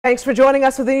Thanks for joining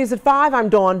us for the news at 5. I'm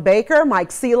Dawn Baker. Mike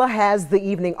Sela has the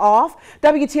evening off.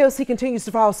 WTOC continues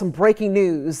to follow some breaking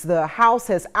news. The House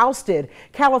has ousted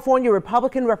California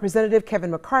Republican Representative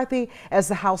Kevin McCarthy as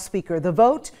the House Speaker. The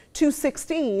vote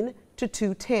 216 to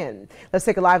 210. Let's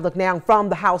take a live look now from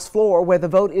the House floor where the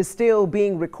vote is still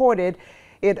being recorded.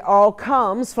 It all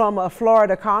comes from a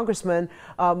Florida Congressman,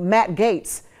 Matt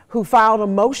Gaetz, who filed a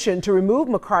motion to remove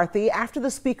McCarthy after the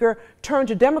Speaker turned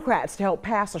to Democrats to help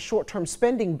pass a short-term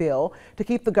spending bill to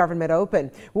keep the government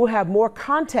open. We'll have more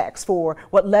context for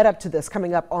what led up to this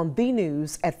coming up on the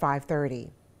news at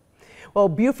 5:30. Well,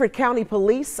 Beaufort County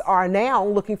Police are now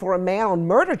looking for a man on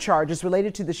murder charges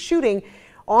related to the shooting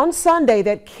on Sunday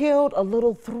that killed a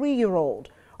little 3-year-old.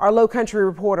 Our Low Country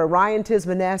reporter Ryan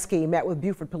Tismaneski met with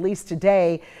Beaufort Police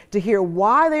today to hear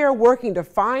why they are working to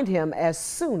find him as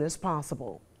soon as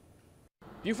possible.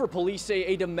 Beaufort Police say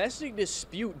a domestic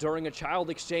dispute during a child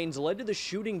exchange led to the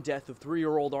shooting death of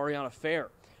 3-year-old Ariana Fair.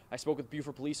 I spoke with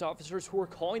Beaufort police officers who are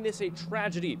calling this a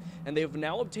tragedy, and they have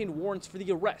now obtained warrants for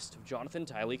the arrest of Jonathan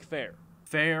Tyleek Fair.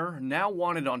 Fair, now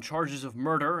wanted on charges of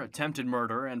murder, attempted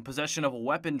murder, and possession of a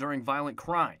weapon during violent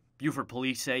crime. Beaufort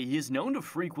police say he is known to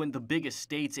frequent the Big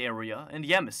Estates area and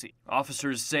Yemassee.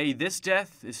 Officers say this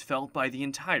death is felt by the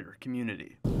entire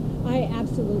community. I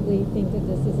absolutely think that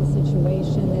this is a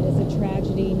situation that is a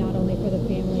tragedy, not only for the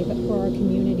family, but for our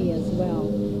community as well.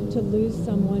 To lose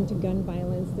someone to gun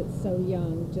violence that's so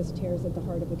young just tears at the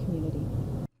heart of a community.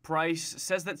 Price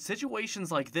says that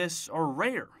situations like this are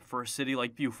rare for a city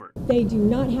like Beaufort. They do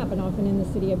not happen often in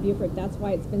the city of Beaufort. That's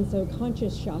why it's been so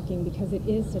conscious shocking, because it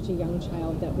is such a young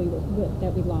child that we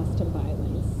lost to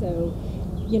violence. So,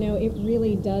 you know, it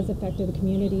really does affect the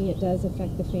community, it does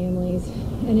affect the families,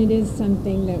 and it is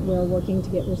something that we're working to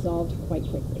get resolved quite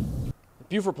quickly.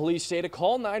 Beaufort police say to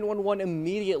call 911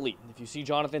 immediately if you see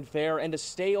Jonathan Fair and to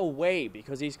stay away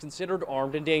because he's considered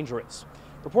armed and dangerous.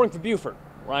 Reporting for Beaufort,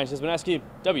 Ryan Tismaneski,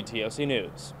 WTOC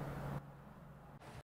News.